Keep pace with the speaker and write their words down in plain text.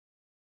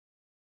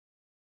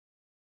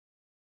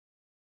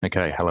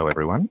Okay, hello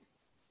everyone.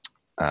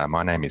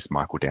 My name is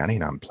Michael Downey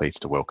and I'm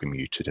pleased to welcome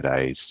you to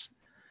today's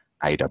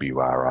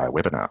AWRI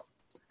webinar.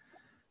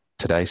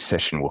 Today's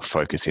session will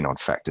focus in on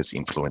factors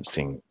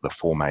influencing the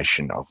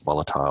formation of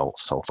volatile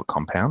sulfur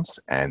compounds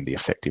and the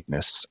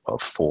effectiveness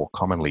of 4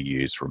 commonly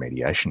used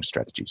remediation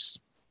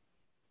strategies.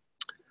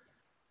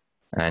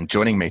 And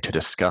joining me to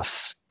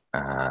discuss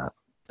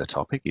the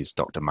topic is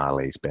Dr.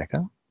 Marlize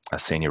Bekker, a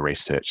senior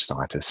research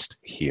scientist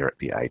here at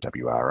the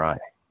AWRI.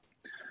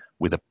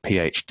 With a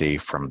PhD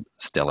from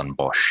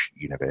Stellenbosch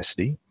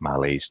University,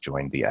 Marlize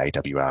joined the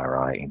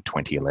AWRI in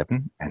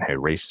 2011 and her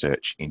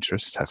research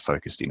interests have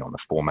focused in on the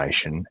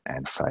formation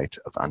and fate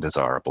of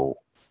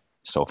undesirable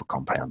sulfur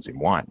compounds in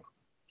wine.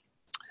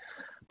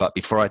 But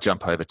before I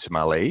jump over to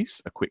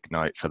Marlize, a quick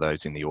note for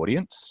those in the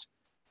audience.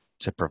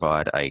 To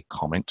provide a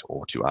comment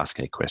or to ask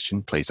a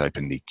question, please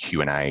open the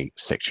Q&A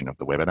section of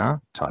the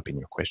webinar, type in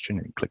your question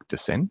and click to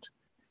send.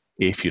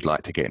 If you'd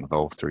like to get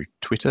involved through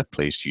Twitter,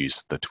 please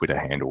use the Twitter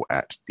handle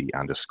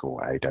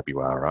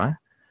 @_AWRI.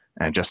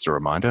 And just a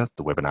reminder,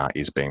 the webinar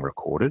is being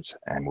recorded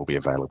and will be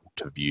available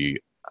to view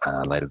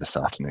later this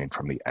afternoon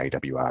from the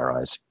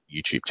AWRI's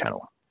YouTube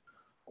channel.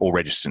 All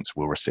registrants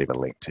will receive a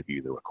link to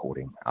view the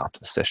recording after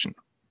the session.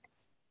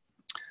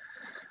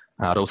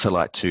 I'd also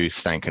like to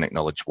thank and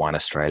acknowledge Wine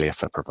Australia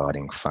for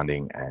providing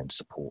funding and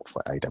support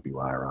for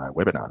AWRI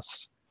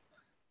webinars.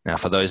 Now,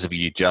 for those of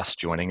you just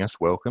joining us,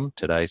 welcome.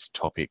 Today's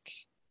topic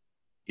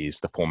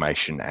is the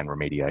formation and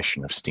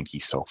remediation of stinky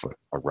sulfur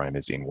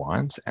aromas in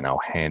wines. And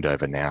I'll hand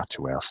over now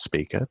to our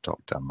speaker,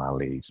 Dr.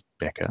 Marlize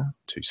Bekker,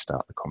 to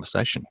start the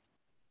conversation.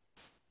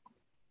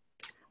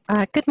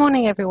 Good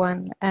morning,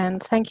 everyone,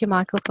 and thank you,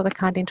 Michael, for the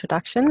kind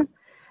introduction.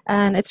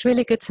 And it's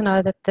really good to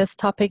know that this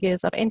topic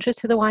is of interest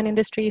to the wine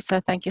industry,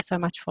 so thank you so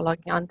much for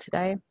logging on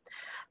today.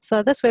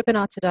 So this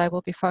webinar today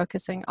will be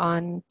focusing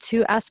on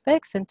 2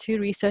 aspects and 2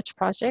 research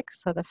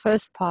projects. So the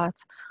first part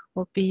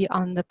will be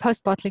on the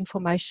post-bottling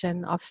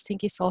formation of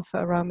stinky sulfur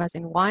aromas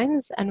in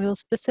wines, and we'll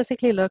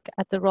specifically look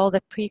at the role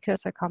that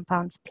precursor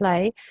compounds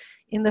play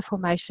in the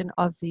formation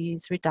of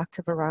these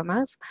reductive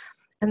aromas.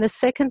 And the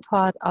second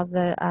part of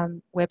the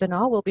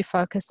webinar will be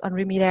focused on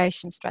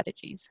remediation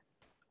strategies.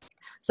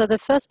 So the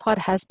first part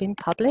has been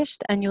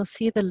published, and you'll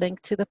see the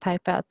link to the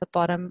paper at the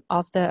bottom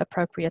of the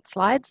appropriate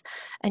slides.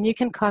 And you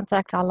can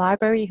contact our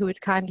library, who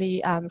would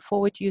kindly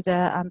forward you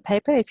the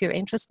paper if you're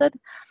interested.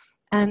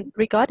 And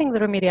regarding the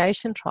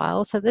remediation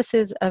trial, so this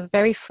is a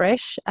very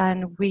fresh,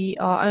 and we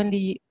are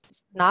only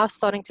now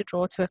starting to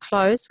draw to a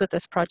close with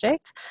this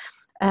project.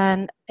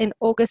 And in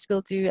August,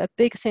 we'll do a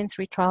big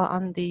sensory trial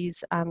on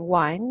these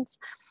wines.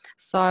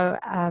 So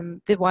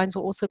the wines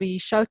will also be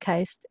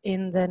showcased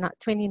in the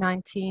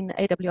 2019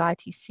 AWRI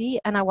EtSH,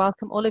 and I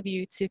welcome all of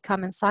you to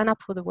come and sign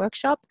up for the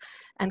workshop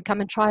and come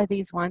and try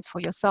these wines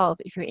for yourself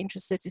if you're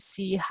interested to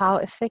see how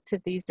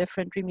effective these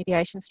different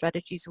remediation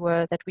strategies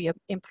were that we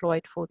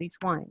employed for these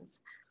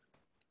wines.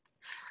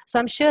 So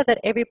I'm sure that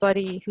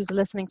everybody who's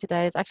listening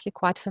today is actually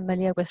quite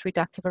familiar with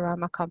reductive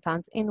aroma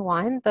compounds in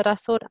wine, but I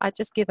thought I'd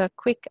just give a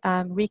quick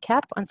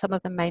recap on some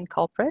of the main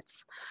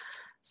culprits.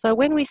 So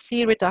when we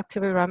see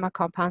reductive aroma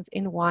compounds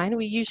in wine,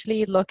 we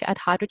usually look at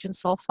hydrogen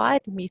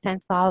sulfide,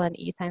 methanethiol, and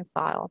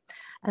ethanethiol.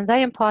 And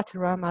they impart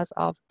aromas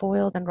of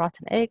boiled and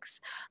rotten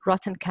eggs,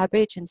 rotten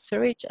cabbage and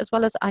sewage, as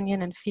well as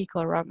onion and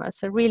fecal aromas,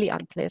 so really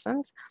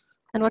unpleasant.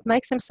 And what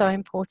makes them so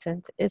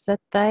important is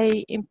that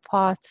they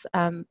impart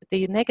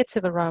the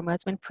negative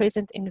aromas when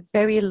present in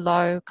very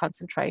low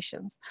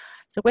concentrations.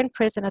 So when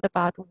present at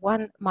about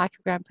 1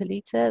 microgram per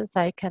liter,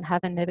 they can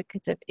have a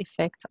negative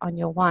effect on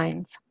your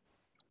wines.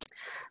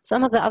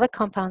 Some of the other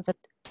compounds that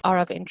are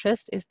of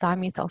interest is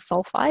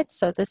dimethylsulfide.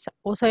 So this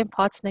also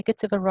imparts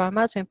negative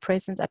aromas when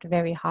present at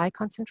very high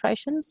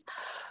concentrations.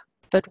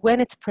 But when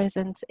it's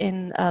present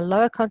in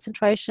lower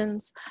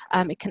concentrations,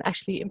 it can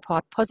actually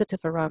impart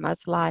positive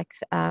aromas like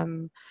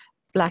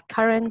black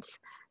currant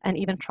and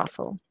even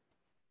truffle.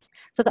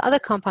 So the other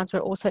compounds we're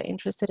also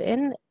interested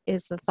in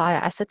is the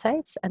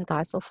thioacetates and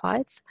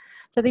disulfides.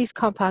 So these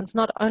compounds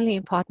not only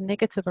impart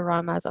negative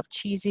aromas of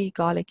cheesy,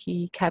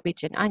 garlicky,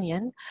 cabbage, and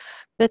onion,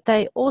 but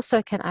they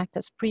also can act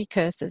as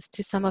precursors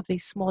to some of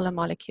these smaller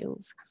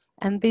molecules.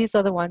 And these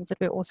are the ones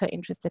that we're also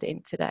interested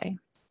in today.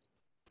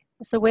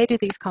 So where do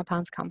these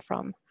compounds come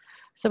from?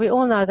 So we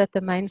all know that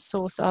the main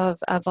source of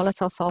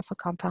volatile sulfur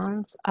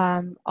compounds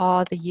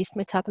are the yeast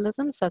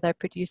metabolism. So they're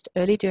produced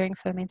early during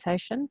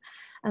fermentation.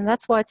 And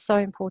that's why it's so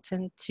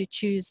important to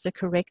choose the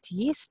correct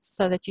yeast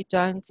so that you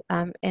don't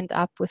end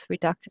up with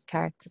reductive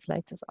characters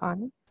later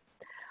on.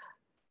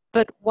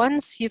 But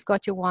once you've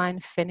got your wine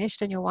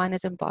finished and your wine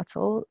is in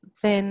bottle,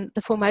 then the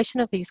formation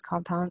of these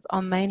compounds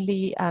are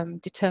mainly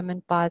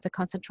determined by the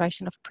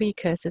concentration of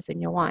precursors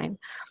in your wine.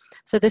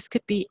 So this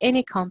could be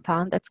any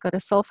compound that's got a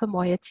sulfur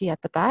moiety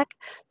at the back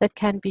that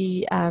can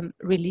be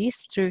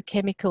released through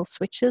chemical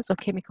switches or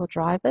chemical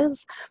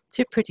drivers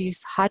to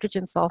produce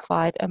hydrogen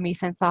sulfide or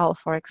methanethiol,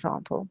 for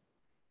example.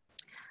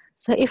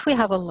 So if we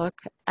have a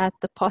look at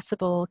the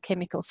possible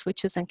chemical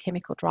switches and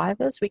chemical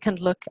drivers, we can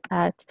look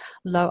at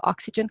low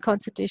oxygen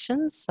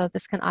concentrations. So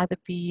this can either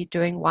be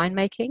during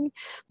winemaking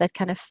that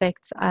can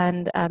affect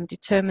and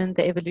determine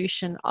the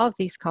evolution of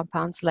these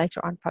compounds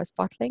later on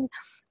post-bottling,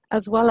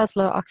 as well as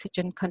low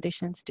oxygen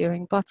conditions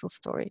during bottle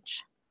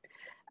storage.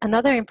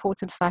 Another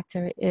important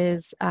factor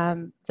is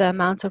the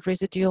amount of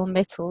residual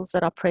metals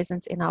that are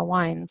present in our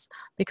wines,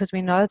 because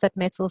we know that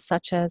metals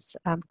such as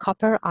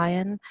copper,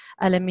 iron,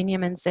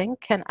 aluminium, and zinc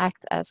can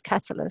act as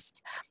catalysts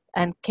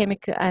and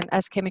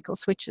as chemical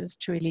switches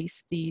to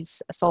release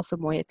these sulfur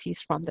moieties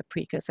from the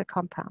precursor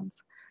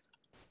compounds.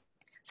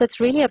 So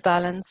it's really a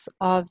balance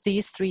of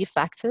these three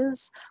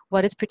factors: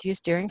 what is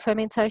produced during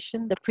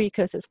fermentation, the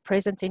precursors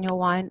present in your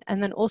wine,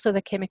 and then also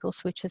the chemical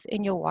switches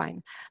in your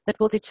wine that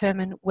will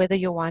determine whether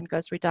your wine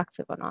goes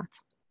reductive or not.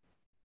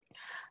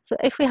 So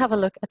if we have a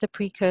look at the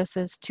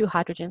precursors to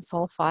hydrogen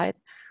sulfide,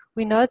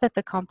 we know that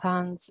the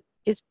compounds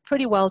is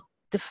pretty well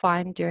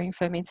defined during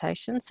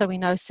fermentation. So we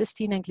know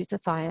cysteine and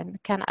glutathione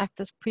can act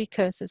as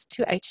precursors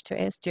to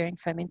H2S during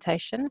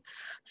fermentation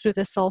through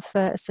the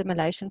sulfur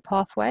assimilation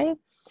pathway.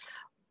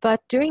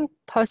 But during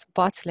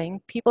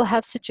post-bottling, people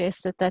have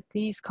suggested that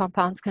these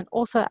compounds can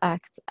also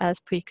act as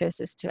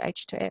precursors to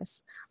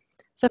H2S.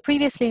 So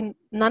previously,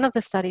 none of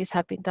the studies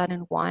have been done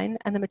in wine,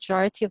 and the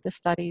majority of the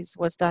studies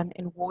was done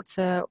in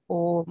water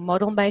or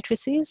model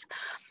matrices.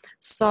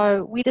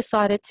 So we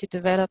decided to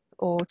develop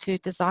or to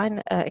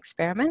design an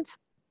experiment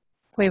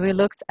where we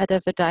looked at a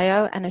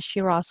Verdeo and a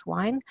Shiraz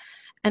wine,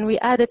 and we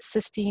added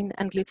cysteine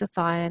and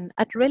glutathione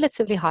at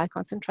relatively high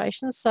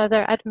concentrations. So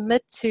they're at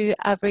mid to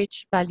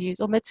average values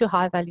or mid to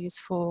high values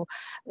for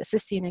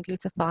cysteine and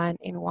glutathione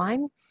in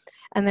wine.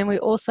 And then we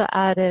also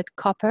added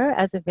copper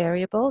as a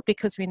variable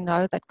because we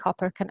know that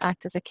copper can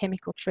act as a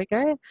chemical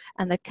trigger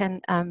and that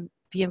can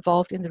be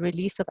involved in the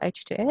release of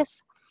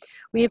H2S.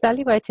 We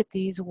evaluated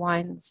these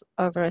wines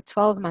over a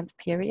 12-month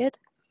period.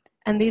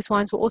 And these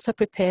wines were also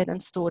prepared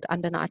and stored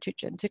under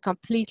nitrogen to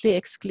completely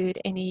exclude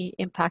any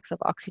impacts of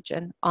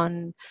oxygen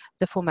on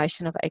the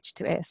formation of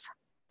H2S.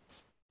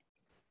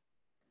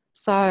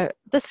 So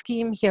the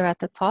scheme here at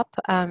the top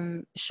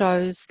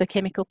shows the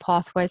chemical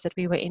pathways that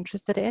we were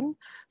interested in.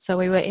 So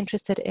we were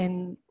interested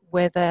in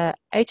whether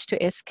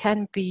H2S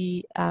can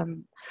be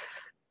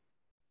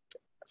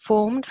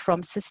formed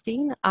from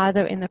cysteine,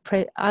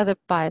 either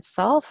by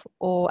itself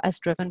or as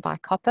driven by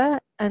copper.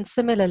 And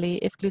similarly,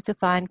 if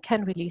glutathione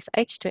can release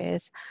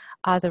H2S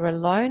either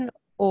alone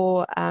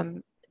or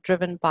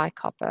driven by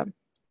copper.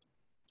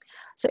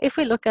 So if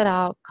we look at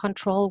our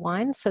control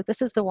wines, so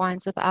this is the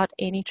wines without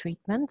any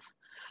treatment,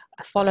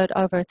 followed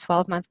over a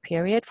 12-month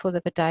period for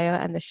the Verdeo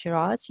and the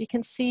Shiraz, you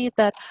can see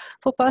that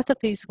for both of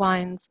these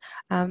wines,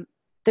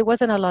 there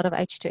wasn't a lot of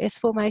H2S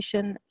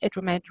formation. It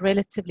remained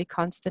relatively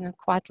constant and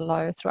quite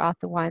low throughout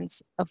the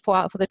wines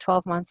for the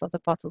 12 months of the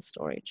bottle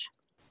storage.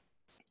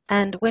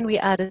 And when we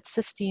added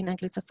cysteine and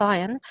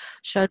glutathione,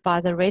 showed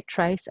by the red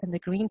trace and the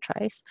green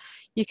trace,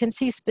 you can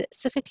see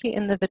specifically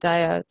in the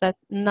Verdeo that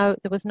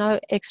there was no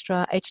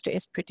extra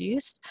H2S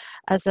produced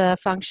as a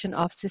function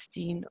of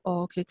cysteine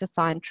or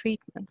glutathione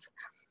treatment.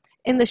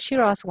 In the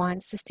Shiraz wine,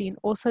 cysteine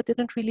also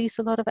didn't release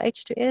a lot of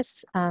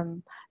H2S,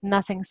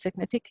 nothing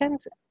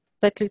significant,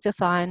 but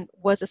glutathione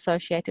was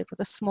associated with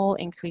a small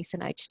increase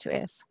in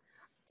H2S.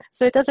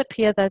 So it does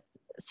appear that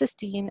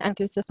cysteine and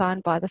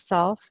glutathione by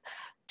themselves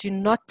do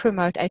not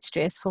promote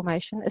H2S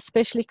formation,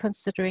 especially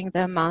considering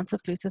the amount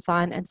of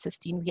glutathione and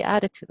cysteine we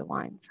added to the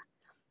wines.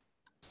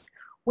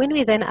 When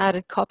we then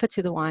added copper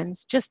to the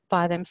wines, just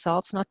by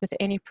themselves, not with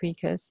any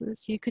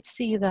precursors, you could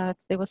see that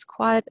there was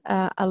quite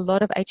a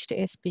lot of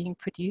H2S being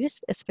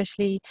produced,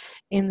 especially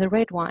in the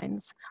red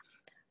wines.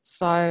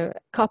 So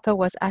copper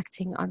was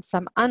acting on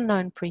some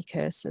unknown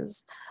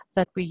precursors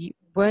that we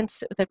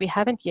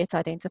haven't yet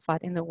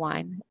identified in the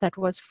wine that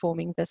was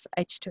forming this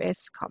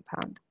H2S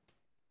compound.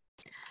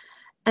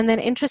 And then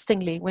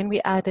interestingly, when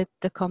we added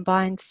the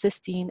combined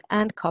cysteine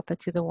and copper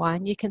to the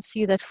wine, you can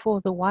see that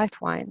for the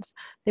white wines,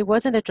 there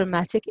wasn't a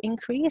dramatic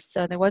increase.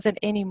 So there wasn't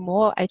any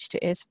more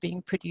H2S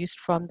being produced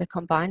from the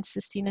combined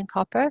cysteine and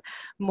copper,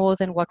 more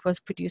than what was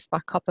produced by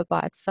copper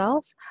by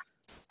itself.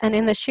 And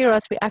in the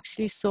Shiraz, we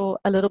actually saw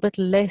a little bit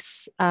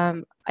less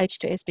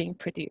H2S being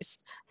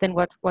produced than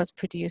what was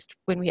produced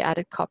when we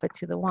added copper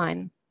to the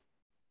wine.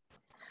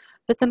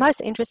 But the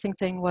most interesting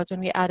thing was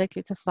when we added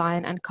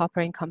glutathione and copper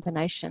in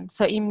combination.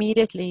 So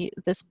immediately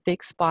this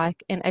big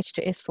spike in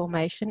H2S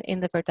formation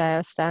in the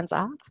Verdeo stands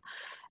out.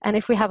 And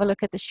if we have a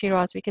look at the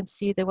Shiraz, we can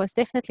see there was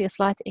definitely a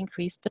slight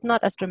increase, but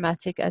not as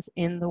dramatic as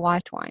in the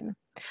white wine.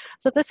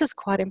 So this is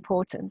quite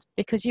important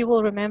because you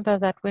will remember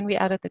that when we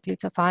added the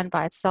glutathione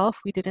by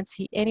itself, we didn't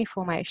see any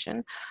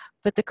formation,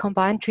 but the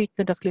combined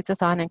treatment of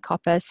glutathione and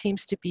copper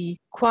seems to be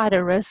quite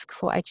a risk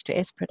for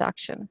H2S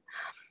production.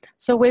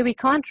 So where we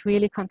can't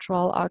really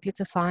control our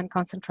glutathione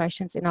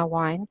concentrations in our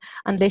wine,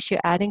 unless you're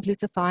adding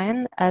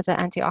glutathione as an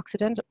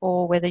antioxidant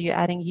or whether you're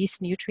adding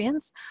yeast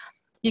nutrients,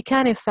 you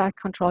can in fact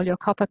control your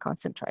copper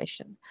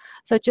concentration.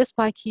 So just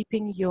by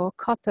keeping your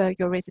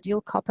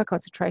residual copper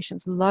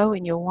concentrations low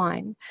in your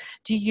wine,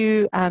 do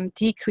you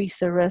decrease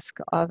the risk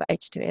of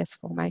H2S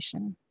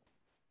formation.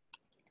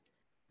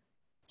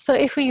 So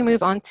if we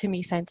move on to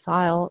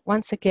methanethiol,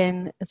 once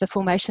again, the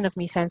formation of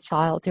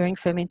methanethiol during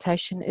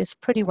fermentation is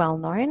pretty well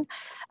known,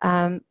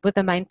 with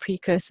the main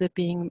precursor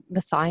being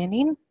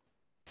methionine.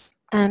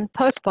 And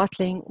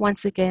post-bottling,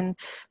 once again,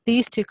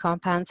 these two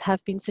compounds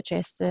have been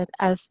suggested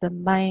as the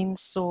main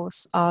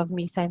source of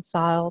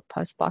methanethiol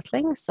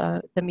post-bottling,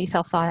 so the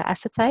methyl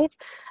thioacetate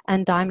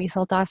and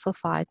dimethyl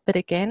disulfide. But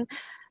again,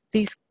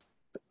 these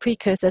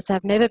precursors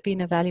have never been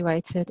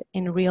evaluated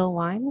in real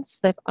wines.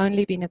 They've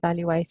only been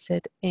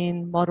evaluated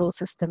in model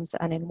systems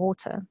and in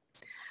water.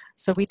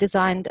 So we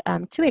designed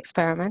 2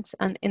 experiments,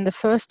 and in the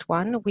first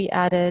one, we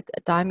added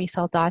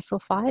dimethyl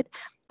disulfide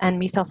and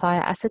methyl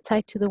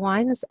thioacetate to the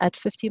wines at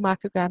 50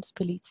 micrograms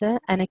per liter.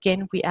 And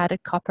again, we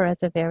added copper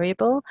as a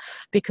variable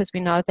because we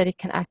know that it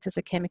can act as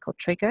a chemical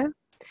trigger.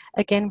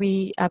 Again,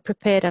 we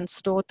prepared and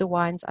stored the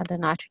wines under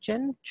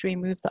nitrogen to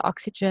remove the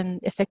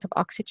effect of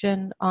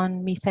oxygen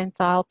on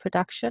methanethiol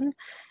production,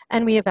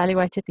 and we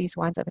evaluated these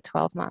wines over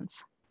 12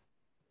 months.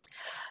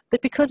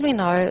 But because we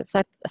know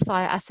that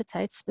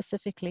thioacetates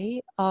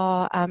specifically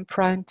are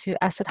prone to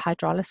acid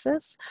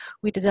hydrolysis,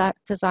 we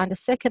designed a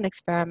second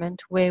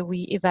experiment where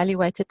we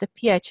evaluated the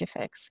pH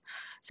effects.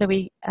 So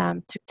we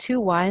took 2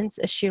 wines,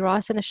 a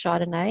Shiraz and a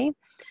Chardonnay,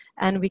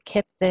 and we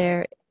kept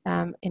their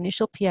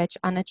initial pH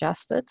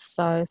unadjusted,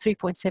 so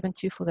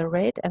 3.72 for the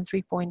red and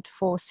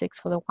 3.46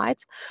 for the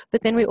white.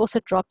 But then we also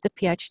dropped the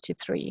pH to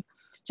 3,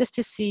 just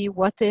to see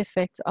what the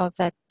effect of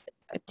that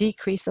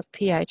decrease of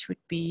pH would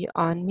be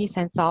on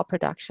methanethiol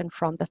production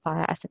from the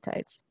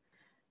thioacetates.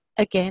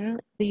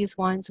 Again, these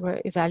wines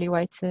were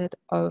evaluated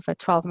over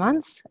 12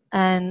 months,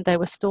 and they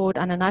were stored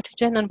under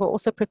nitrogen and were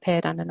also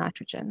prepared under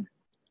nitrogen.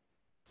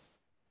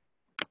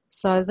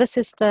 So this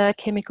is the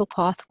chemical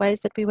pathways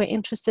that we were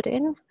interested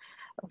in,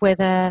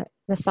 whether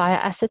the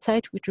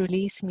thioacetate would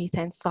release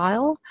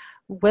methanethiol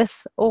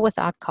with or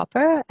without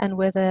copper, and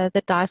whether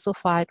the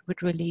disulfide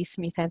would release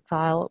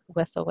methanethiol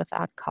with or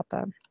without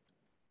copper.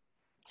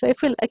 So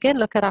if we again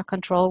look at our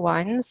control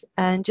wines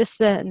and just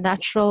the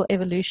natural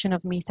evolution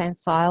of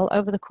methanethiol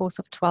over the course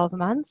of 12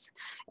 months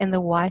in the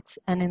white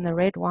and in the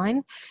red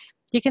wine,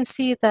 you can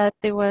see that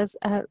there was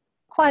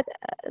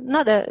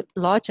not a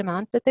large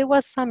amount, but there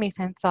was some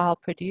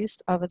methanethiol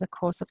produced over the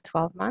course of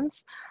 12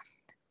 months.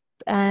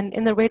 And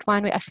in the red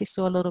wine, we actually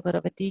saw a little bit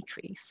of a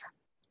decrease.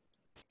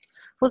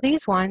 For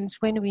these wines,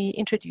 when we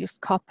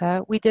introduced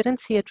copper, we didn't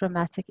see a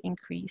dramatic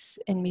increase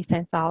in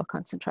methanethiol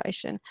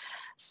concentration.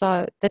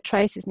 So the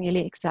trace is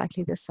nearly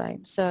exactly the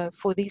same. So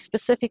for these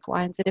specific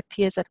wines, it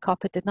appears that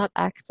copper did not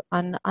act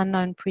on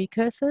unknown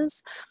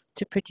precursors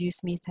to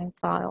produce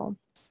methanethiol.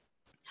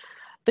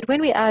 But when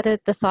we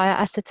added the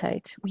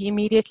thioacetate, we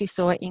immediately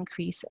saw an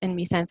increase in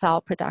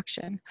methanethiol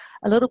production,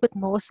 a little bit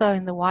more so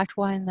in the white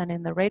wine than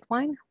in the red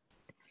wine.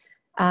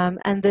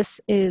 And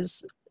this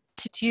is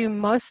to do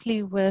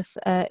mostly with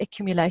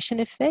accumulation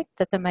effect,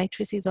 that the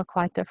matrices are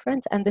quite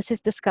different, and this is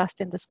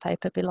discussed in this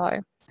paper below.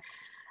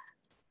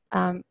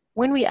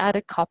 When we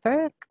added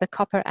copper, the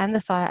copper and the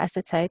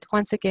thioacetate,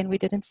 once again, we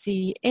didn't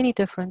see any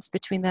difference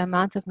between the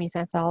amount of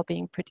methanethiol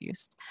being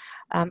produced,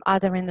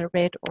 either in the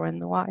red or in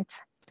the white.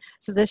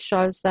 So this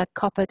shows that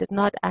copper did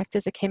not act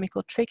as a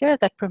chemical trigger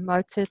that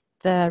promoted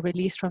the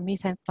release from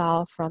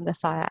methanethiol from the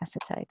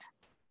thioacetate.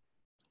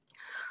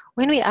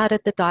 When we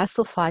added the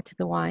disulfide to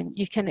the wine,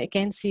 you can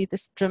again see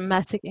this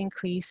dramatic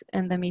increase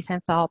in the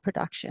methanethiol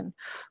production,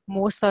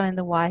 more so in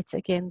the white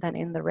again than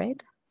in the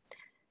red.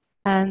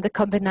 And the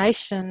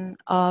combination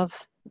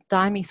of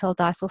dimethyl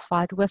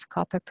disulfide with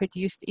copper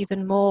produced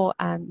even more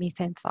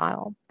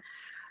methanethiol.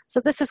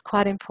 So this is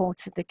quite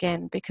important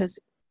again, because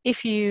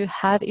if you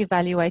have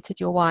evaluated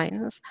your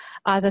wines,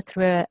 either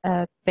through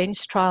a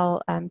bench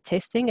trial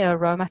testing, an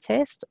aroma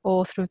test,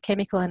 or through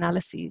chemical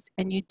analyses,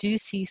 and you do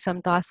see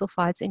some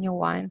disulfides in your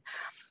wine,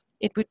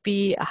 it would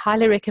be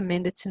highly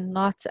recommended to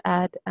not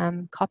add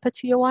copper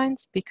to your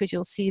wines, because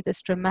you'll see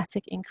this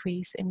dramatic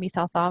increase in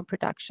methanethiol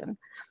production.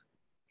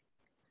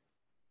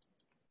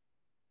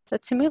 So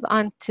to move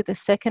on to the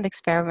second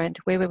experiment,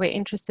 where we were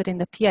interested in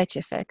the pH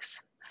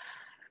effects,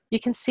 you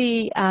can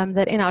see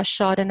that in our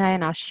Chardonnay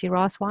and our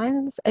Shiraz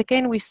wines,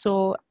 again, we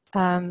saw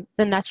the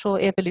natural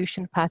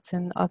evolution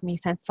pattern of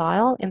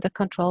methanethiol in the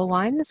control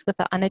wines with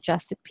the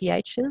unadjusted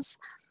pHs.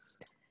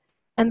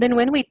 And then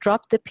when we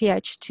dropped the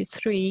pH to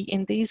 3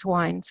 in these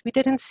wines, we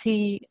didn't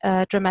see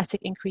a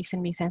dramatic increase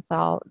in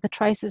methanethiol. The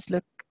traces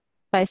look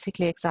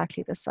basically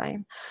exactly the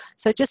same.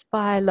 So just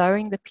by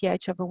lowering the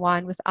pH of a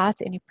wine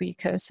without any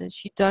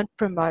precursors, you don't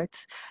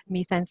promote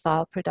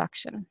methanethiol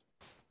production.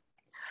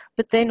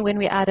 But then when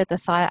we added the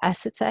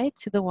thioacetate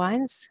to the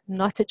wines,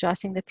 not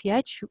adjusting the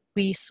pH,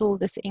 we saw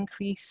this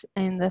increase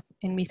in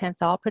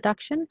methanethiol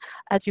production,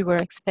 as we were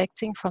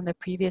expecting from the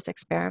previous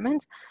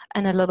experiment,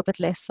 and a little bit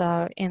less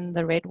so in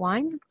the red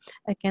wine.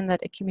 Again, that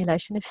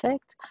accumulation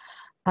effect.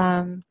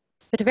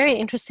 But very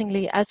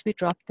interestingly, as we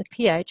dropped the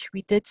pH,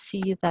 we did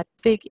see that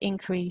big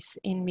increase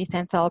in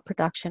methanethiol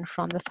production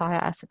from the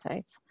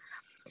thioacetates.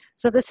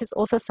 So this is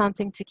also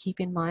something to keep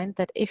in mind,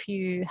 that if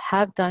you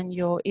have done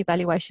your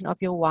evaluation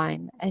of your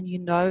wine and you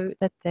know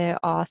that there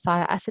are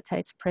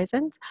thioacetates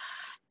present,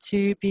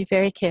 to be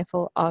very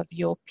careful of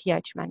your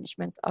pH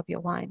management of your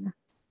wine.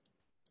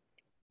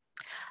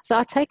 So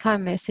our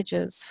take-home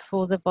messages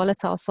for the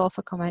volatile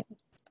sulfur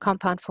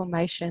compound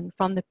formation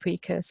from the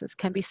precursors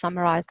can be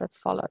summarized as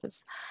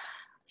follows.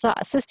 So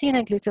cysteine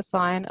and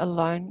glutathione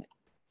alone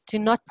do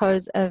not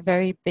pose a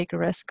very big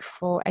risk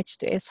for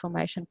H2S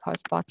formation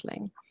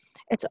post-bottling.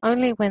 It's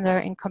only when they're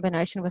in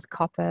combination with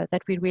copper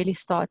that we really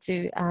start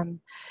to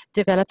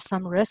develop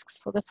some risks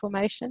for the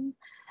formation.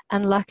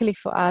 And luckily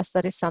for us,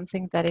 that is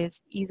something that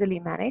is easily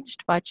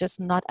managed by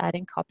just not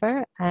adding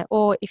copper,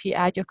 or if you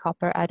add your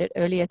copper, add it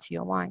earlier to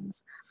your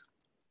wines.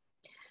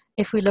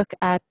 If we look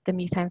at the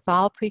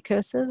methanethiol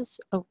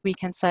precursors, we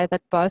can say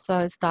that both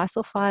those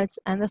disulfides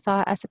and the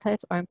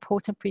thioacetates are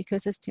important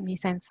precursors to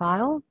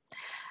methanethiol.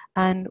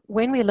 And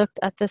when we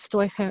looked at the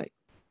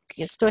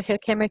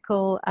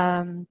stoichiochemical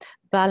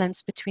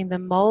balance between the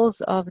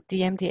moles of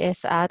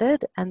DMDS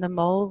added and the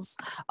moles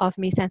of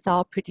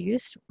methanethiol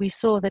produced, we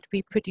saw that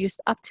we produced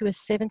up to a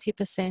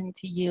 70%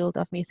 yield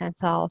of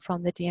methanethiol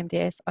from the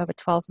DMDS over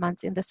 12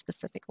 months in the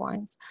specific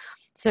wines.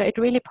 So it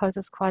really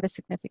poses quite a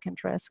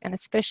significant risk, and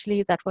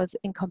especially that was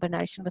in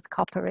combination with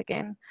copper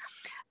again.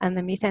 And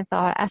the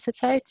methanethiol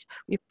acetate,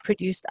 we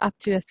produced up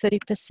to a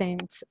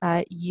 30%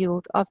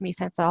 yield of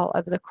methanethiol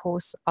over the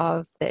course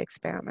of the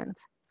experiment.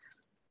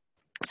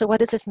 So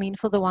what does this mean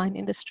for the wine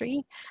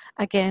industry?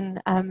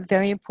 Again,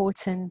 very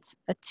important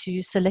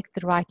to select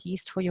the right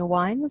yeast for your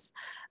wines.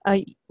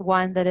 A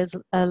wine that is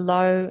a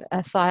low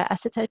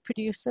thioacetate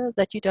producer,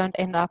 that you don't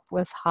end up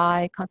with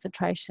high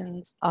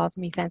concentrations of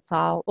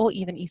methanethiol or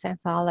even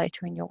ethanethiol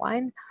later in your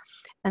wine.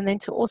 And then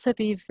to also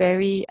be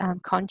very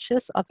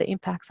conscious of the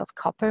impacts of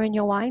copper in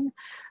your wine,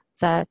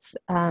 that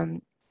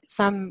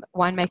some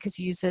winemakers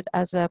use it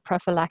as a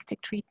prophylactic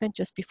treatment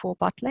just before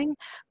bottling,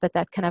 but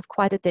that can have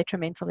quite a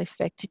detrimental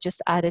effect to just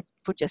add it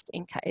for just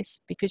in case,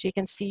 because you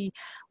can see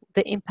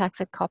the impacts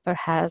that copper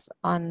has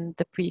on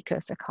the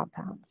precursor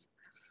compounds.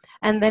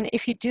 And then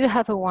if you do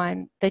have a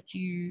wine that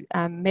you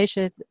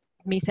measured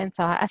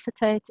methanethiol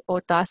acetate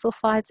or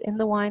disulfides in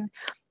the wine,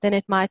 then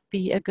it might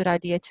be a good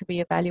idea to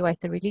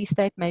reevaluate the release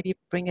date, maybe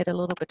bring it a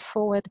little bit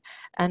forward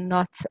and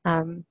not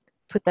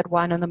put that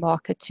wine on the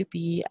market to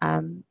be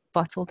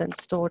bottled and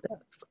stored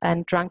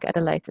and drunk at a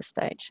later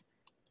stage.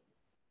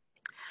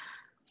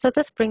 So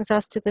this brings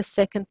us to the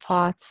second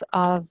part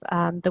of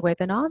the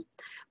webinar,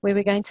 where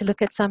we're going to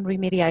look at some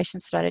remediation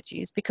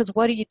strategies, because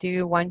what do you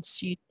do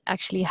once you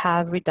actually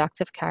have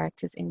reductive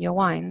characters in your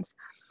wines?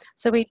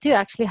 So we do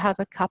actually have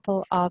a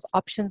couple of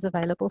options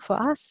available for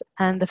us,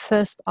 and the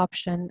first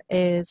option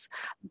is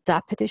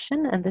DAP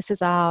addition, and this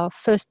is our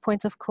first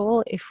point of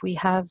call. If we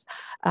have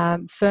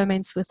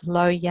ferments with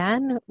low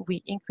YAN,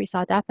 we increase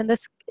our DAP, and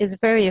this is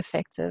very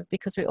effective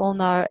because we all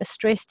know a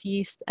stressed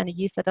yeast and a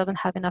yeast that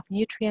doesn't have enough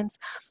nutrients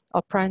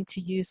are prone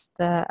to use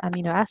the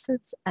amino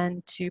acids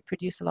and to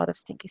produce a lot of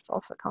stinky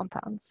sulfur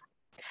compounds.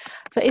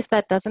 So if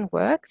that doesn't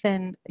work,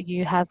 then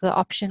you have the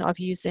option of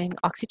using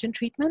oxygen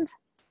treatment.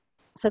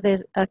 So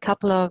there's a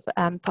couple of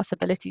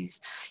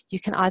possibilities. You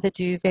can either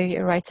do very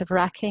aerative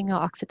racking or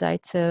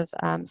oxidative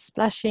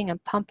splashing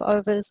and pump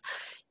overs.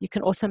 You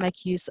can also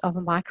make use of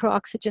a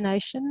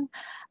micro-oxygenation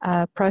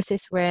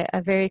process where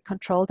a very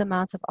controlled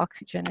amount of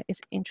oxygen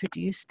is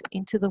introduced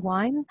into the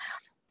wine.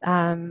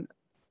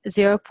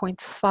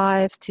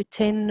 0.5 to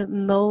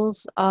 10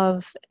 mils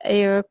of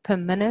air per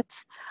minute,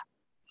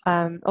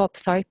 per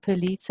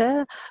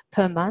liter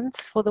per month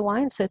for the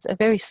wine. So it's a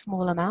very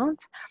small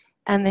amount.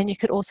 And then you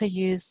could also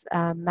use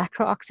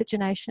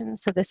macro-oxygenation.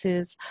 So this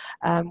is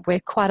where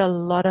quite a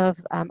lot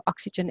of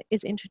oxygen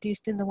is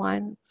introduced in the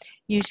wine.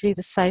 Usually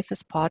the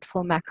safest part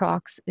for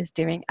macro-ox is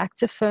during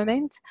active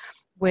ferment,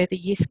 where the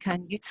yeast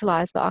can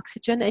utilize the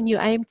oxygen and you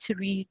aim to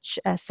reach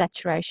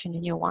saturation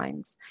in your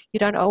wines. You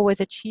don't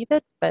always achieve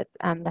it, but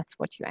that's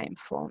what you aim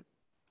for.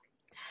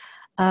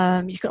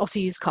 You can also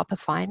use copper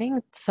fining.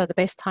 So the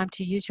best time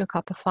to use your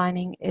copper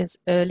fining is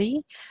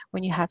early,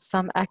 when you have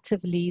some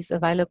active lees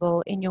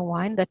available in your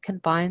wine that can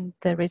bind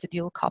the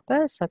residual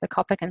copper. So the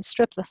copper can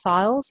strip the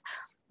thiols,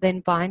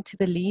 then bind to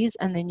the lees,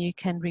 and then you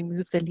can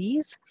remove the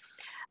lees.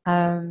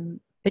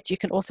 But you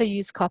can also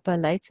use copper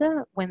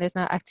later when there's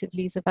no active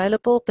lees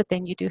available, but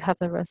then you do have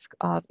the risk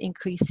of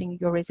increasing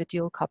your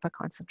residual copper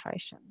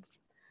concentrations.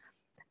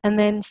 And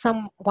then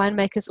some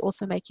winemakers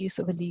also make use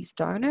of a lees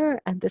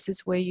donor, and this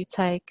is where you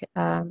take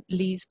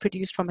lees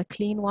produced from a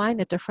clean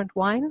wine, a different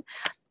wine,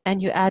 and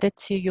you add it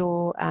to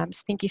your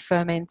stinky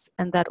ferment,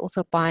 and that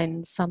also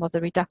binds some of the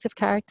reductive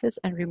characters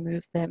and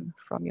remove them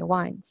from your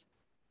wines.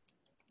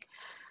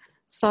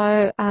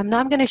 So now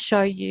I'm going to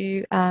show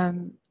you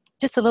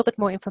just a little bit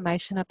more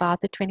information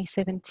about the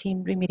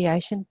 2017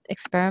 remediation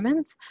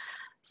experiment.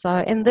 So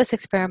in this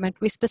experiment,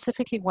 we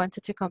specifically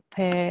wanted to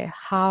compare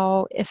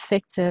how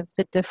effective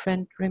the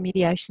different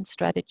remediation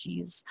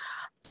strategies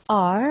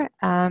are.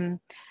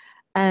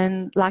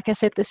 And like I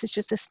said, this is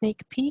just a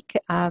sneak peek.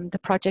 The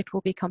project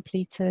will be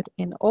completed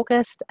in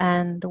August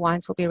and the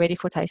wines will be ready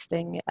for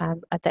tasting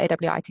at the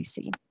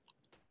AWRI.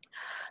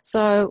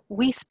 So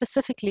we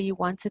specifically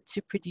wanted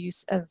to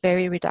produce a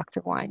very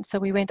reductive wine. So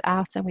we went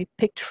out and we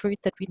picked fruit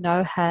that we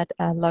know had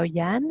a low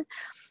YAN.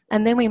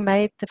 And then we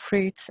made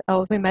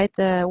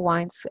the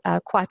wines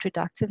quite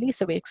reductively.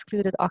 So we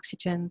excluded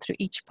oxygen through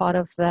each part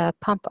of the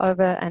pump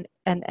over and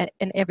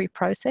in every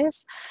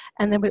process.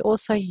 And then we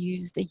also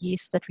used a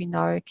yeast that we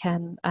know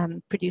can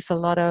produce a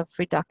lot of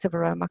reductive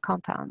aroma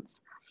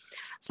compounds.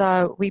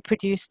 So we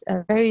produced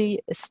a very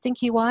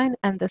stinky wine,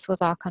 and this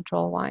was our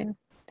control wine.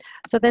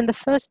 So then the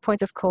first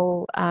point of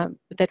call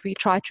that we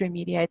tried to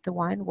remediate the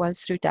wine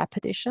was through DAP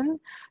addition.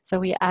 So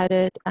we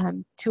added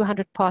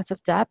 200 parts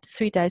of DAP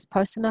 3 days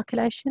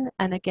post-inoculation,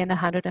 and again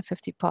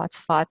 150 parts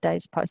 5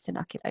 days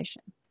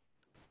post-inoculation.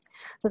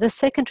 So the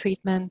second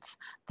treatment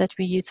that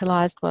we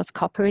utilized was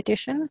copper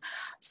addition.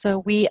 So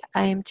we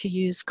aimed to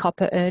use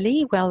copper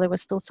early while there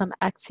was still some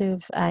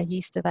active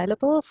yeast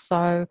available.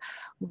 So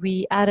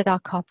we added our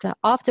copper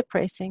after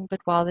pressing,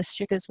 but while the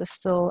sugars were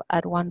still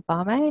at 1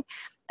 barme,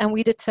 and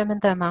we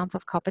determined the amount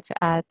of copper to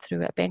add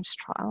through a bench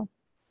trial.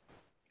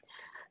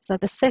 So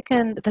the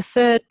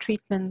third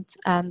treatment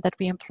that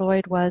we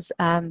employed was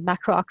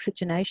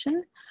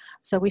macrooxygenation.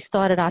 So we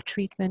started our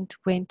treatment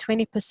when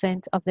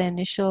 20% of the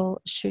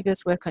initial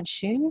sugars were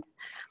consumed,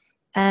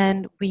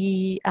 and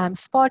we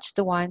sparged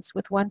the wines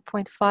with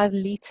 1.5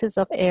 liters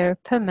of air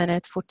per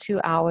minute for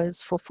 2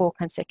 hours for 4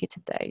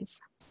 consecutive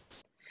days.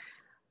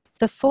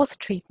 The fourth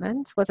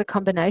treatment was a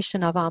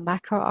combination of our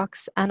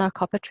macroox and our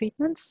copper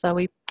treatment. So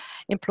we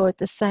employed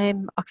the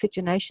same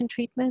oxygenation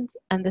treatment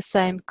and the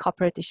same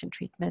copper addition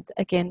treatment,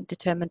 again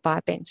determined by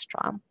a bench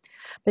trial.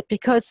 But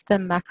because the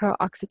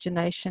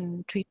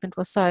macrooxygenation treatment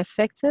was so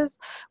effective,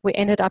 we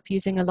ended up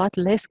using a lot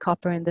less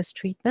copper in this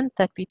treatment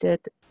that we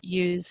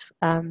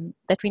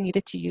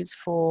needed to use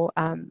for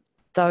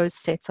those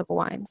sets of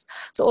wines.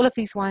 So all of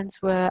these wines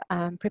were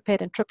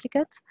prepared in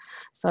triplicate.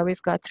 So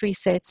we've got 3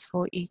 sets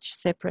for each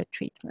separate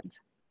treatment.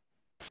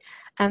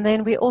 And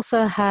then we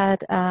also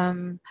had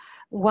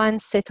one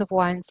set of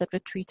wines that were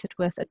treated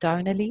with a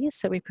donor lees.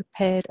 So we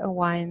prepared a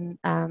wine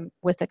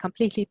with a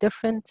completely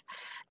different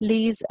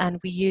lees,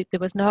 and there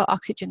was no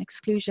oxygen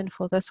exclusion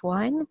for this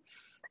wine.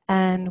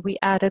 And we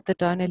added the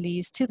donor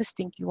lees to the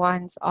stinky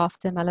wines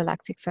after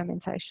malolactic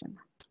fermentation.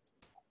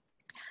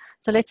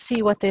 So let's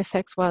see what the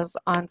effects was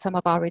on some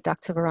of our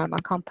reductive aroma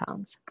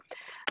compounds.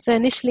 So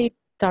initially,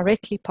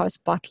 directly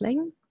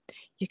post-bottling,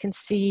 you can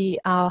see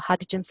our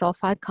hydrogen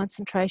sulfide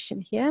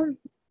concentration here.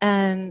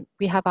 And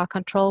we have our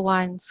control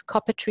wines,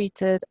 copper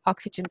treated,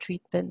 oxygen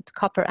treatment,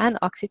 copper and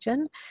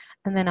oxygen,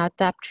 and then our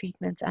DAP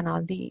treatments and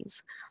our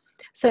lees.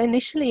 So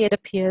initially it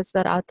appears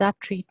that our DAP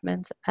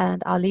treatment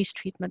and our lees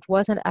treatment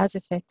wasn't as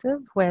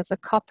effective, whereas the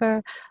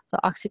copper, the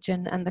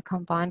oxygen, and the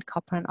combined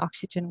copper and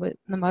oxygen were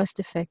the most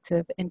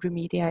effective in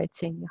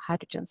remediating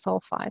hydrogen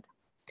sulfide.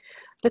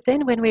 But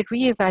then when we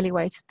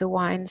reevaluated the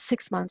wine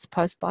 6 months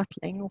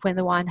post-bottling, when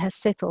the wine has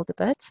settled a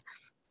bit,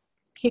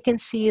 you can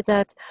see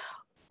that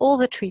all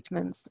the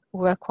treatments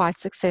were quite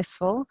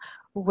successful,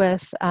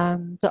 with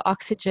the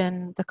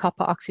oxygen, the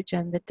copper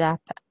oxygen, the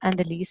DAP, and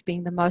the lees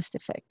being the most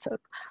effective.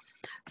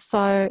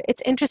 So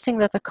it's interesting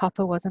that the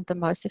copper wasn't the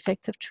most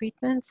effective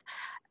treatment,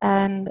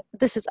 and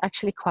this is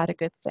actually quite a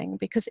good thing,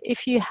 because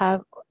if you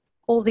have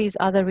all these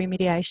other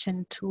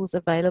remediation tools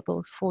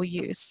available for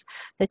use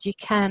that you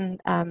can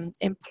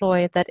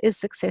employ that is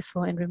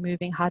successful in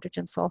removing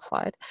hydrogen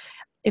sulfide,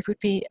 it would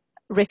be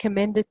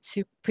recommended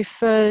to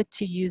prefer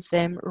to use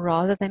them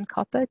rather than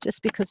copper,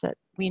 just because that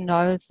we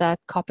know that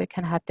copper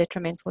can have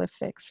detrimental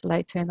effects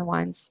later in the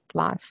wine's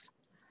life.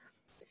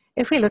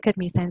 If we look at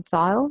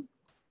methanethiol,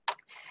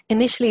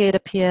 initially it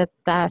appeared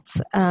that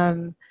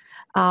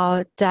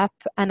our DAP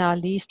and our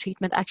lees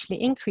treatment actually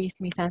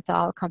increased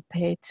methanethiol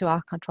compared to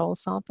our control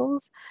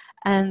samples.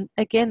 And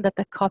again, that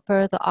the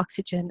copper, the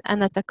oxygen, and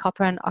that the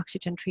copper and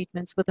oxygen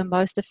treatments were the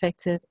most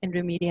effective in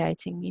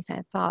remediating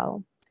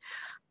methanethiol.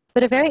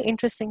 But a very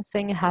interesting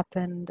thing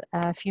happened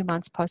a few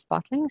months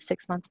post-bottling,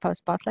 6 months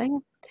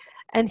post-bottling.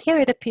 And here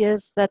it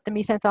appears that the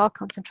methanethiol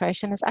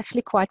concentration is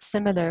actually quite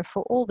similar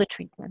for all the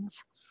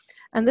treatments.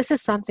 And this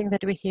is something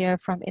that we hear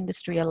from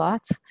industry a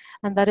lot,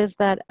 and that is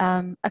that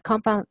a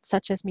compound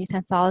such as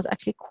methanethiol is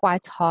actually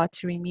quite hard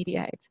to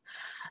remediate.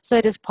 So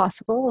it is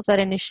possible that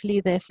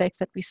initially the effects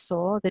that we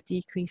saw, the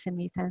decrease in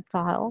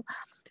methanethiol,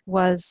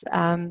 was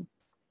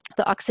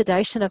the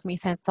oxidation of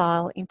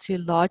methanethiol into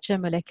larger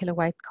molecular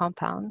weight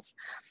compounds,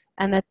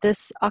 and that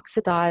this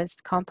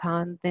oxidized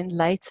compound then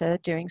later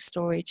during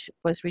storage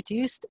was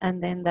reduced,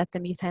 and then that the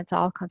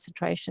methanethiol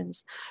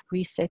concentrations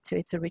reset to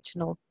its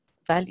original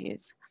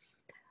values.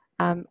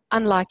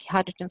 Unlike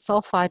hydrogen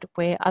sulfide,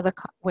 where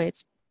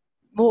it's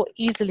more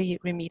easily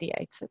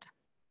remediated.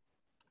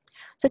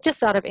 So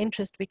just out of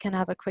interest, we can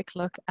have a quick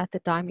look at the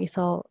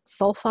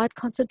dimethylsulfide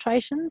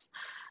concentrations.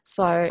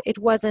 So it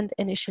wasn't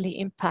initially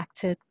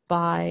impacted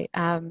by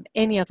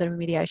any of the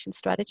remediation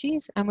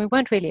strategies, and we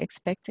weren't really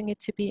expecting it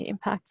to be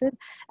impacted.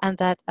 And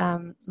that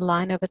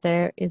line over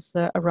there is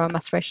the aroma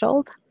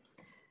threshold.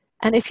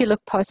 And if you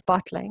look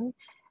post-bottling,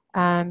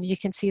 you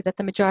can see that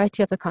the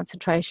majority of the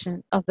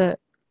concentration of the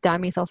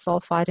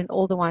dimethylsulfide in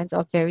all the wines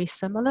are very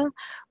similar,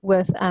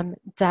 with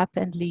DAP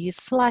and Lees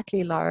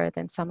slightly lower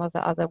than some of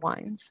the other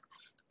wines.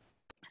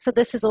 So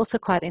this is also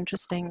quite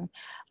interesting,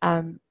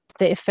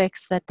 the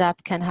effects that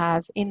DAP can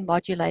have in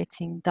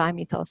modulating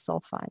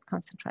dimethylsulfide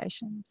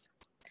concentrations.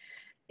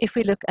 If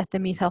we look at the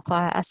methyl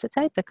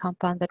thioacetate, the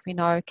compound that we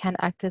know can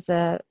act as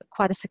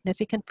quite a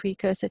significant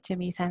precursor to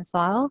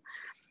methanethiol,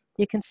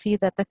 you can see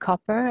that the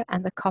copper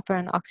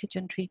and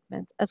oxygen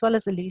treatment, as well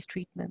as the Lees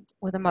treatment,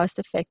 were the most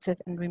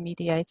effective in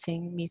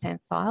remediating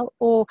methanethiol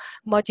or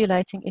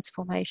modulating its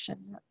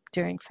formation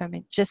during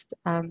ferment, just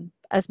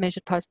as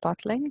measured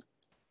post-bottling.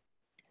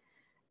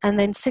 And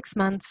then 6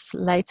 months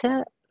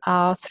later,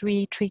 our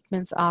 3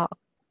 treatments are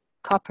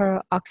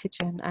copper,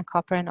 oxygen, and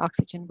copper and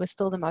oxygen were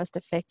still the most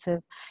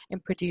effective in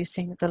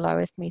producing the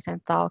lowest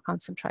methanethiol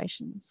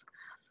concentrations.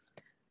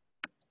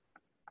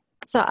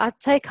 So our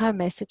take-home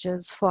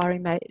messages for our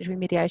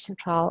remediation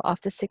trial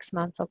after 6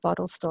 months of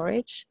bottle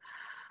storage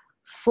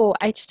for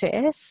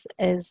H2S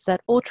is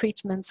that all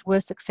treatments were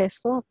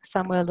successful.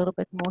 Some were a little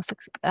bit more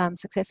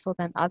successful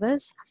than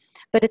others,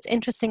 but it's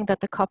interesting that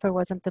the copper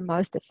wasn't the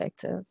most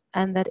effective,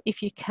 and that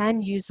if you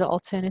can use an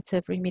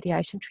alternative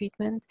remediation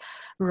treatment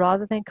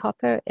rather than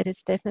copper, it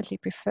is definitely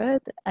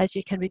preferred, as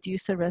you can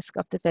reduce the risk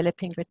of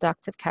developing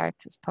reductive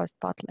characters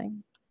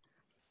post-bottling.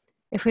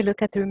 If we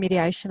look at the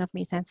remediation of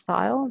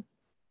methanethiol,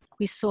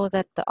 we saw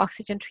that the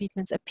oxygen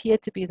treatments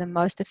appeared to be the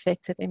most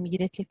effective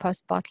immediately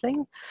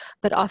post-bottling,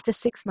 but after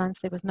 6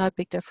 months, there was no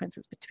big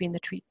differences between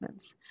the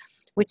treatments,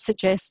 which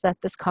suggests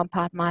that this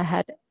compound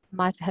might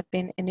have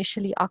been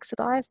initially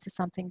oxidized to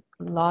something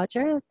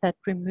larger that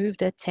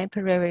removed it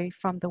temporarily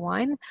from the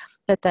wine,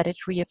 but that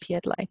it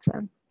reappeared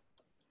later.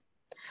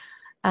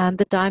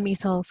 The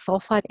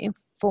dimethylsulfide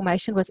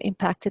formation was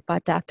impacted by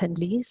DAP and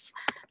Lees,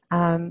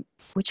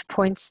 which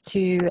points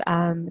to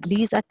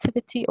Lees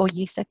activity or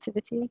yeast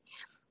activity.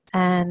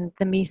 And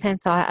the methane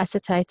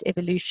thioacetate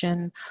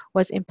evolution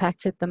was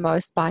impacted the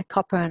most by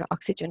copper and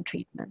oxygen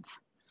treatments.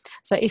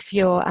 So if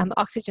your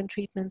oxygen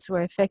treatments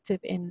were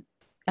effective in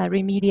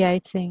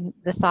remediating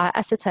the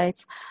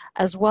thioacetates,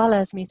 as well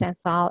as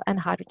methanethiol and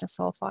hydrogen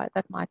sulfide,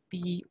 that might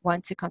be one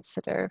to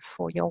consider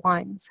for your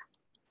wines.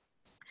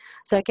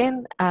 So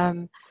again,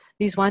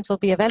 these wines will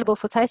be available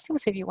for tasting.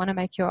 So if you want to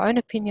make your own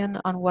opinion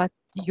on what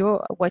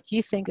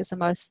you think is the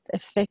most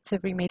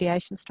effective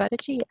remediation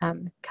strategy,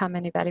 come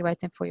and evaluate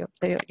them for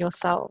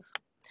yourself.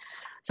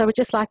 So I would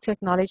just like to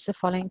acknowledge the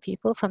following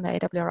people from the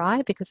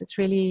AWRI, because it's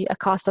really a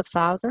cast of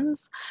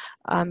thousands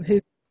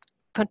who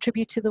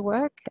contribute to the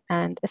work,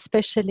 and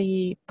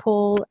especially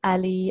Paul,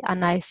 Ali,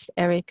 Anais,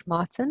 Eric,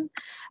 Martin,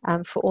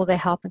 for all their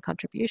help and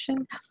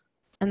contribution.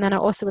 And then I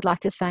also would like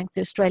to thank the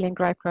Australian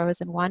grape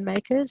growers and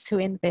winemakers who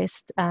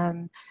invest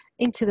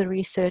into the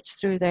research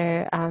through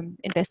their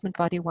investment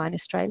body, Wine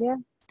Australia.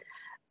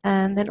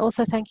 And then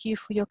also thank you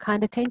for your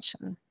kind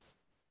attention.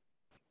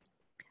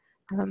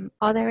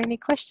 Are there any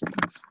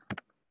questions?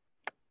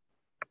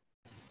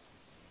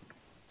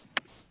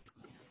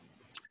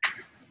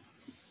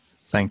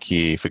 Thank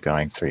you for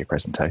going through your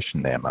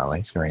presentation there,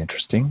 Marlize. Very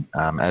interesting.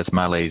 As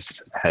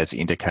Marlize has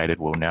indicated,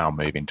 we'll now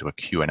move into a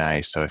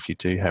Q&A. So if you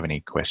do have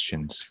any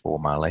questions for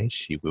Marlize,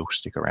 she will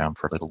stick around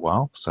for a little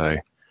while. So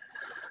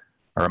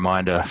a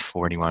reminder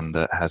for anyone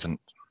that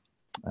hasn't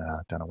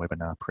done a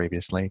webinar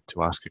previously,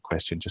 to ask a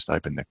question, just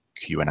open the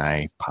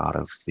Q&A part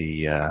of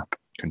the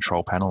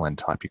control panel and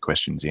type your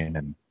questions in,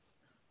 and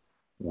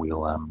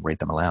we'll read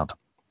them aloud.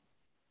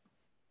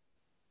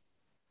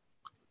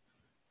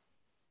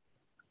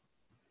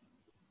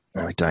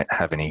 We don't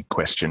have any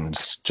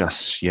questions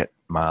just yet,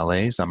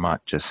 Marlize. I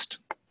might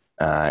just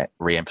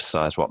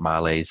re-emphasise what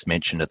Marlize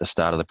mentioned at the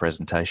start of the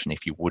presentation.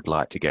 If you would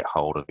like to get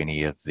hold of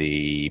any of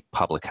the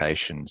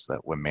publications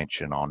that were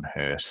mentioned on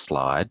her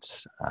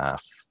slides,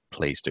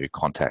 please do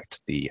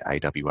contact the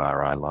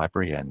AWRI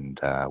library, and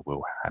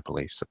we'll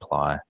happily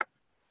supply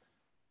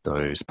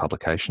those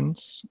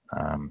publications.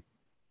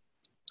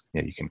 Yeah,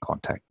 you can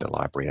contact the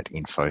library at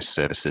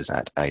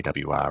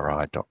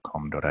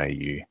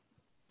infoservices@awri.com.au.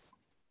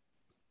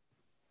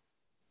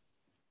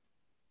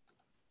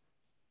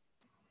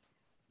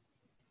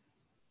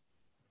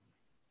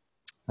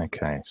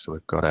 Okay, so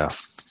we've got our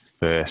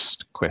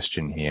first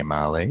question here,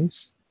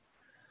 Marlize.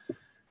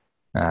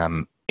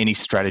 Any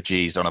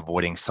strategies on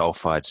avoiding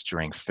sulfides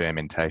during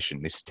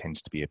fermentation? This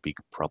tends to be a big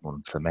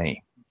problem for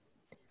me.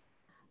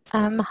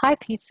 Hi,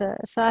 Peter.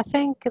 So I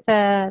think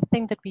the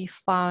thing that we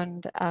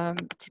found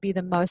to be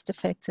the most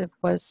effective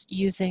was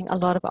using a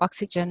lot of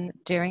oxygen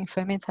during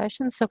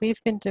fermentation. So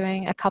we've been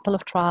doing a couple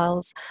of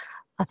trials,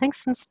 I think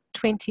since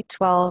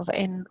 2012,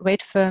 in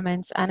red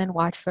ferments and in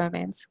white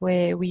ferments,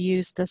 where we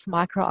use this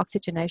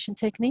micro-oxygenation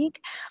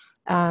technique.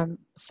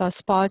 So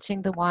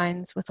sparging the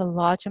wines with a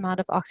large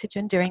amount of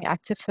oxygen during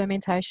active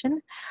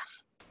fermentation.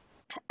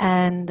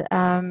 And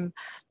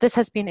this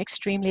has been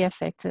extremely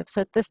effective.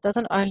 So this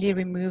doesn't only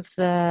remove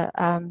the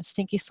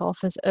stinky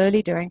sulfurs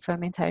early during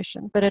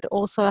fermentation, but it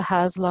also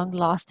has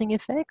long-lasting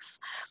effects.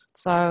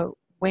 So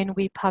when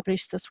we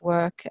published this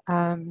work,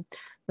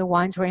 the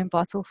wines were in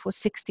bottle for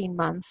 16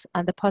 months,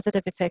 and the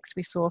positive effects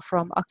we saw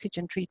from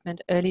oxygen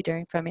treatment early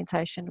during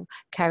fermentation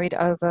carried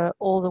over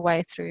all the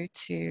way through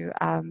to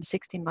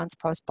 16 months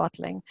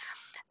post-bottling.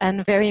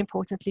 And very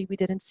importantly, we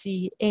didn't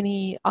see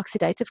any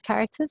oxidative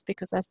characters,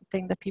 because that's the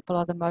thing that people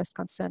are the most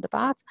concerned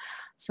about.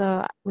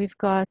 So we've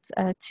got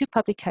 2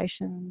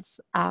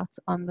 publications out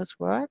on this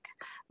work.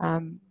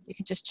 You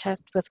can just chat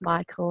with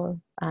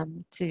Michael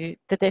to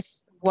the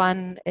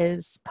one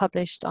is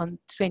published on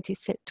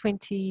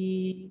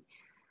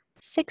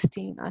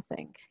 2016, I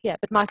think. Yeah,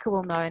 but Michael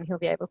will know, and he'll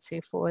be able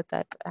to forward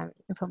that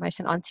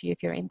information on to you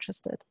if you're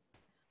interested.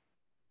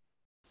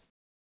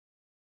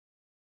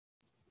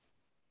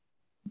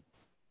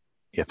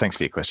 Yeah, thanks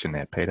for your question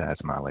there, Peter.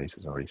 As Marlize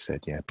has already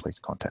said, yeah, please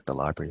contact the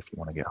library if you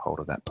want to get hold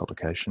of that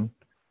publication.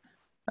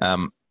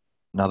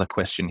 Another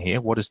question here,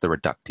 what is the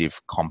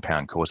reductive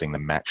compound causing the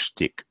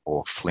matchstick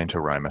or flint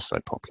aroma so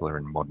popular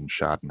in modern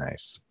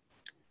Chardonnays?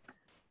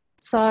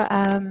 So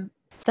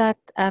that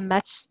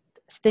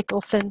matchstick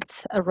or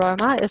flint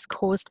aroma is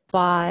caused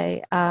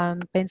by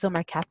benzyl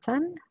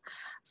mercaptan.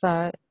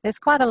 So there's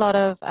quite a lot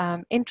of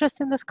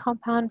interest in this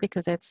compound,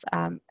 because it's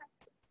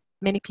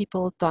many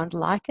people don't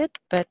like it,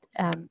 but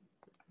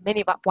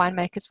many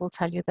winemakers will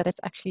tell you that it's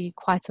actually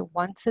quite a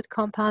wanted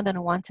compound and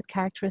a wanted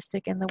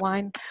characteristic in the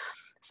wine.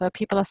 So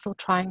people are still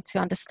trying to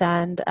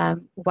understand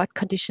what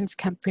conditions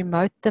can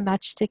promote the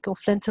matchstick or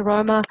flint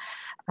aroma.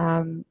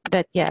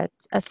 But yeah,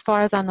 as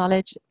far as our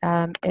knowledge,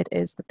 it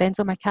is the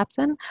benzyl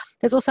mercaptan.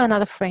 There's also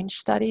another French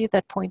study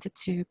that pointed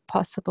to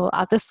possible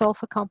other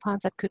sulfur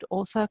compounds that could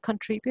also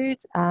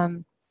contribute, a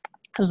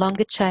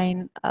longer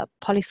chain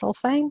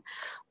polysulfane,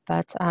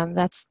 but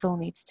that still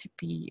needs to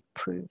be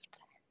proved.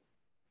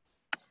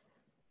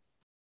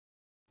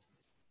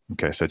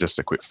 Okay, so just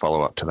a quick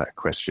follow-up to that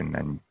question,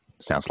 and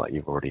it sounds like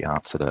you've already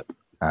answered it.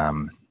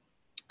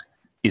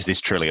 Is this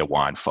truly a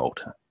wine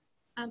fault?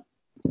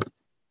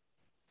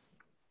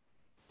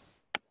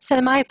 So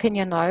in my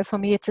opinion, no. For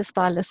me, it's a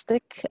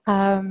stylistic.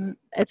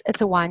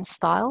 It's a wine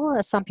style.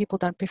 Some people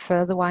don't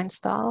prefer the wine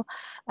style.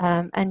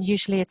 And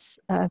usually it's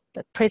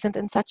present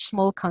in such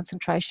small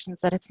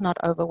concentrations that it's not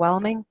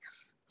overwhelming.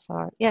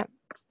 So yeah,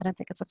 I don't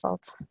think it's a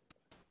fault.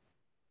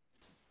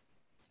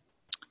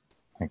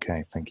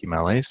 Okay, thank you,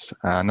 Marlize.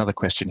 Another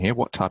question here,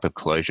 what type of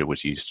closure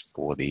was used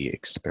for the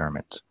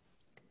experiment?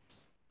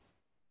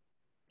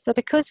 So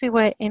because we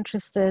were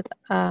interested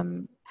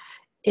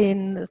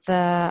in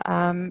the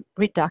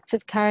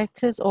reductive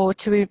characters, or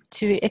to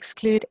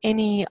exclude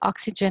any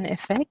oxygen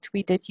effect,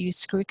 we did use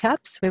screw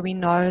caps, where we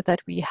know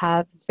that we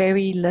have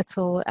very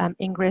little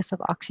ingress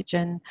of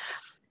oxygen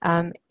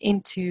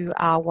into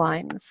our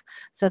wines.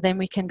 So then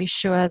we can be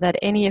sure that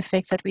any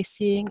effects that we're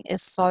seeing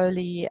is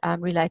solely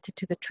related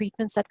to the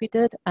treatments that we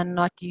did, and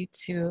not due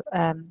to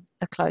a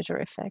closure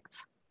effect.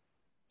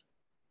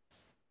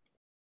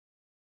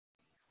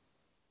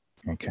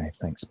 Okay,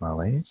 thanks,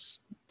 Marlize.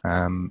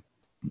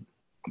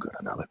 Got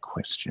another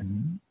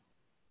question.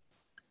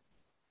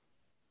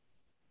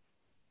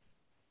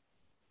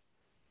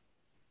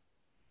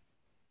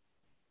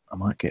 I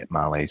might get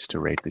Marlize to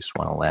read this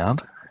one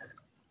aloud.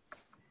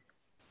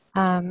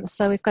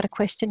 So we've got a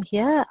question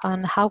here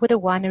on how would a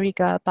winery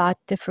go about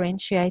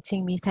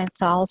differentiating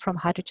methanethiol from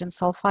hydrogen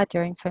sulfide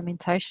during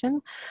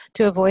fermentation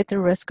to avoid the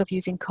risk of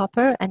using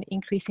copper and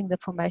increasing the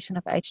formation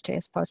of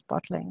H2S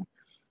post-bottling.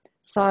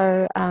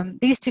 So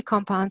these 2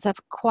 compounds have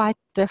quite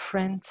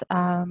different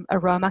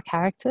aroma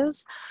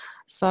characters.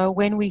 So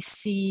when we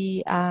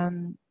see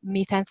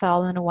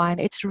methanethiol in a wine,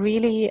 it's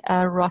really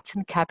a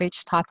rotten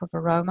cabbage type of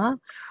aroma,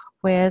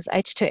 whereas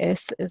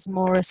H2S is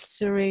more a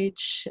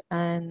sewage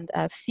and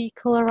a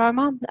fecal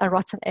aroma, a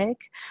rotten egg.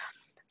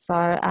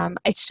 So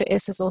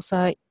H2S is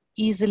also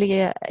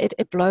easily,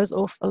 it blows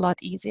off a lot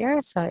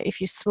easier. So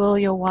if you swill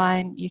your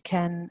wine, you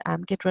can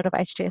get rid of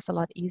H2S a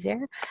lot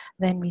easier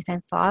than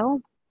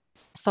methanethiol.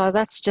 So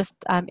that's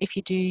just if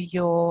you do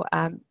your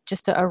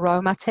just an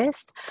aroma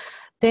test.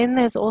 Then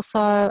there's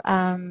also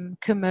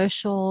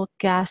commercial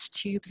gas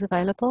tubes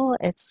available.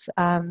 It's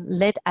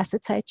lead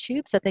acetate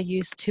tubes that they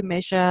use to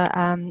measure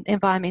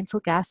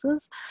environmental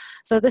gases.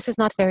 So this is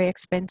not very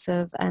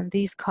expensive, and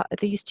these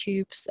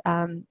tubes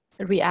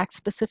react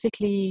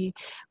specifically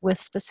with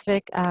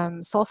specific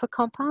sulfur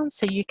compounds.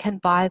 So you can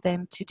buy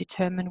them to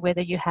determine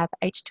whether you have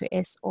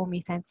H2S or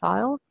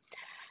methanethiol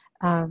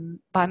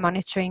by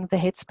monitoring the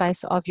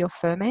headspace of your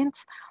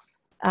ferment.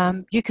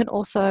 You can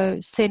also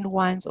send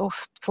wines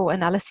off for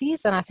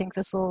analyses, and I think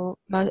this will,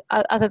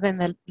 other than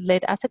the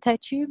lead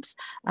acetate tubes,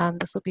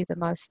 this will be the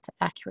most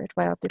accurate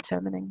way of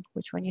determining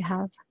which one you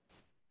have.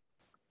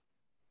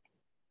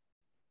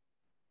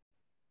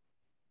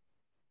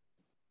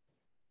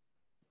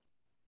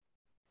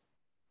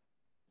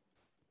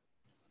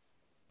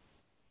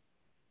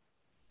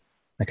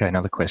 Okay,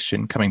 another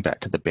question. Coming back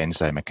to the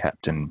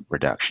benzomercaptan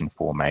reduction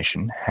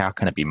formation, how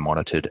can it be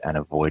monitored and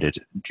avoided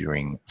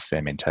during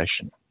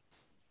fermentation?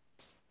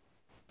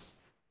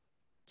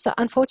 So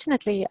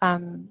unfortunately,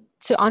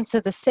 to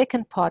answer the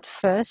second part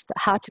first,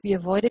 how to be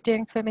avoided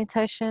during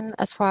fermentation,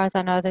 as far as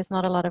I know, there's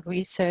not a lot of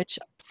research,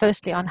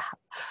 firstly, on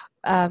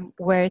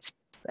where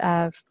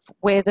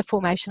the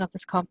formation of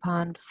this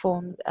compound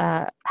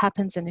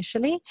happens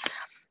initially.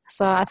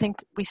 So I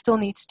think we still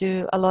need to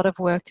do a lot of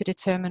work to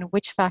determine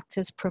which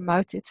factors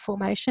promote its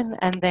formation,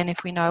 and then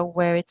if we know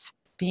where it's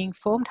being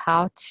formed,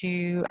 how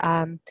to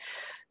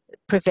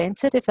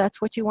prevent it if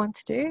that's what you want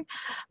to do.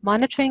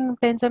 Monitoring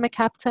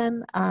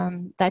benzomercaptan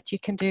that you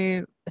can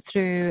do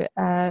through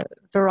a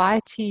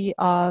variety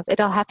of,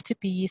 it'll have to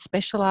be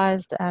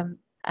specialized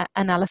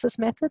analysis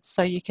methods.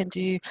 So you can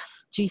do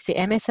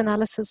GCMS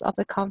analysis of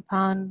the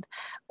compound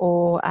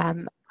or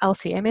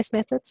LCMS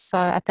methods. So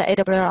at the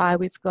AWRI,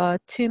 we've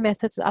got 2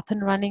 methods up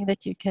and running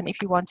that you can,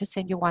 if you want to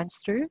send your wines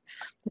through,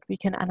 that we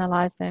can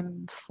analyze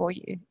them for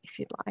you if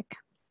you'd like.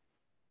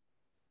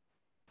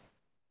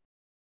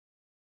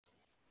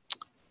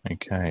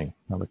 Okay,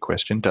 another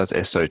question. Does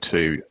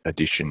SO2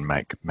 addition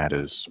make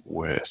matters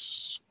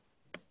worse?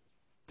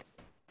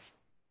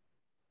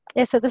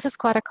 Yeah, so this is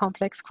quite a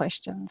complex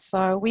question.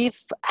 So we've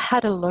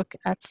had a look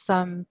at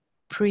some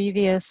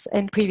previous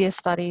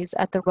studies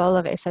at the role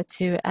of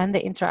SO2 and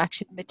the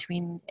interaction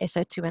between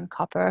SO2 and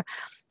copper.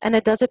 And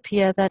it does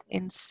appear that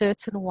in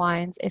certain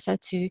wines,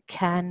 SO2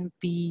 can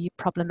be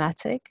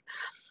problematic.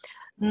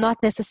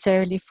 Not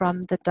necessarily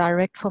from the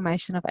direct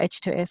formation of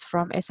H2S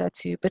from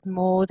SO2, but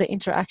more the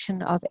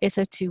interaction of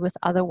SO2 with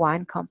other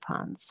wine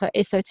compounds. So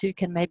SO2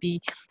 can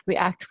maybe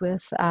react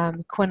with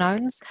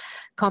quinones,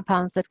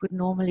 compounds that would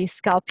normally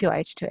scalp your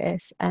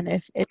H2S. And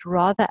if it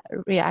rather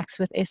reacts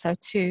with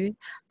SO2,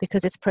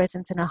 because it's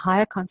present in a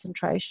higher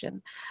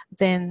concentration,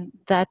 then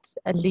that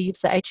leaves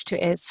the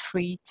H2S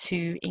free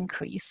to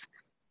increase.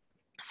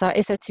 So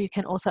SO2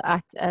 can also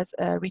act as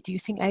a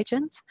reducing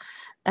agent,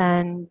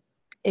 and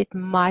it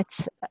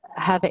might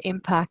have an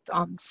impact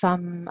on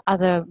some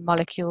other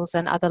molecules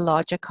and other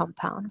larger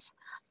compounds.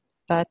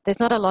 But there's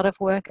not a lot of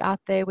work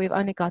out there. We've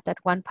only got that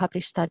one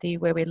published study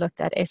where we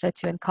looked at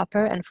SO2 and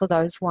copper, and for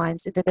those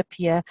wines, it did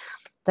appear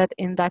that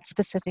in that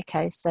specific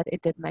case that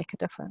it did make a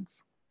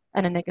difference,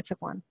 and a negative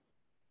one.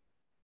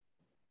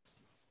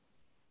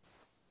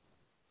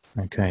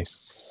 Okay,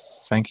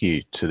 thank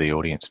you to the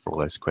audience for all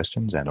those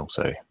questions, and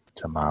also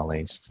to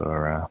Marlize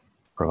for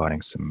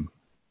providing some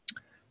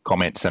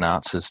comments and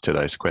answers to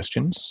those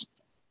questions.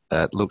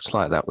 It looks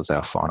like that was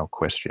our final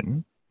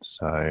question,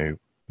 so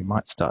we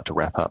might start to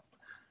wrap up.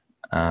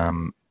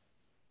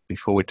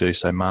 Before we do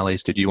so,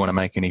 Marlize, did you want to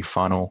make any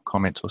final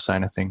comments or say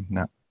anything?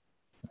 No,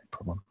 no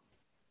problem.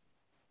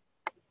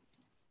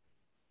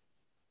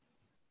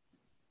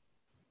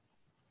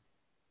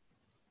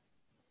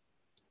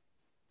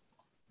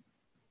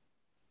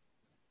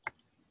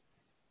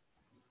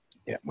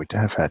 Yeah, we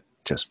have had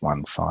just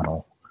one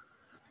final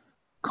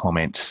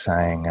comment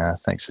saying,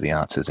 thanks for the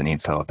answers and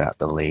info about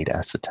the lead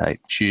acetate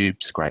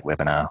tubes. Great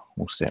webinar.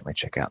 We'll certainly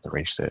check out the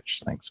research.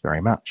 Thanks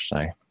very much.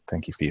 So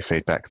thank you for your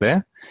feedback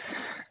there.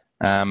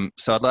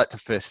 So I'd like to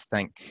first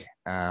thank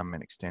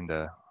and extend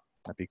a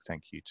big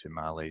thank you to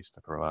Marlize for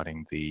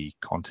providing the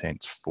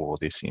content for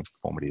this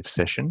informative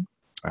session.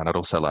 And I'd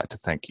also like to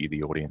thank you,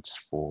 the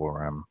audience,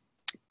 for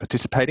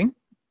participating.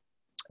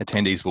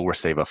 Attendees will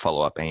receive a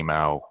follow-up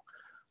email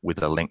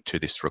with a link to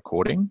this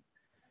recording.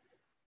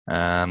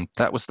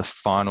 That was the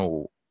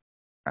final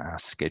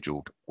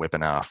scheduled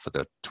webinar for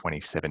the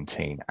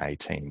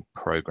 2017-18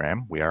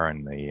 program. We are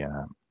in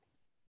the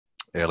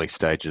early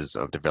stages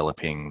of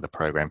developing the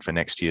program for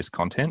next year's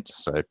content,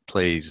 so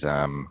please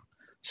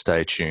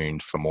stay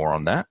tuned for more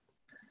on that.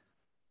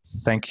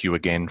 Thank you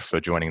again for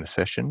joining the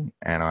session,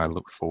 and I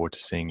look forward to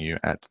seeing you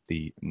at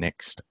the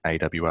next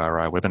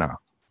AWRI webinar.